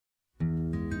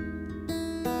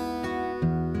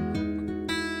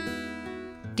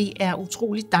det er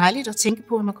utroligt dejligt at tænke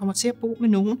på, at man kommer til at bo med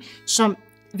nogen, som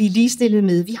vi er ligestillede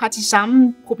med. Vi har de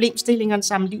samme problemstillinger, den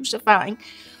samme livserfaring.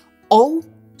 Og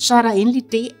så er der endelig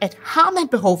det, at har man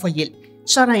behov for hjælp,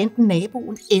 så er der enten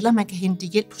naboen, eller man kan hente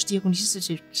hjælp hos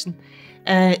Diakonissestiftelsen.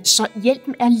 Så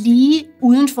hjælpen er lige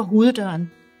uden for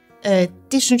hoveddøren.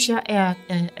 Det synes jeg er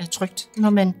trygt, når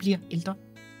man bliver ældre.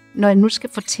 Når jeg nu skal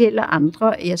fortælle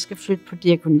andre, at jeg skal flytte på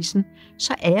diakonissen,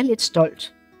 så er jeg lidt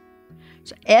stolt.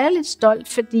 Så er jeg lidt stolt,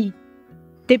 fordi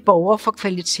det borger for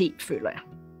kvalitet, føler jeg.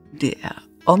 Det er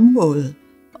området,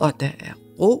 og der er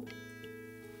ro,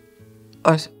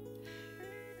 og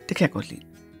det kan jeg godt lide.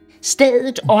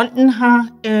 Stedet, ånden har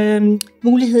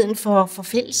muligheden for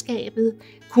fællesskabet,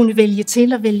 kunne vælge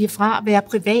til og vælge fra, være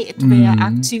privat, være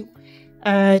aktiv.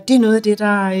 Det er noget af det,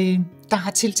 der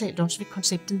har tiltalt os ved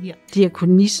konceptet her.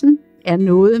 Diakonissen er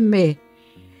noget med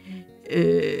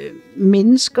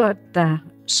mennesker, der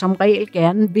som regel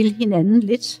gerne vil hinanden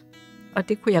lidt, og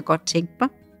det kunne jeg godt tænke mig.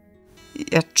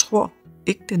 Jeg tror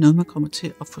ikke, det er noget, man kommer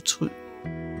til at fortryde.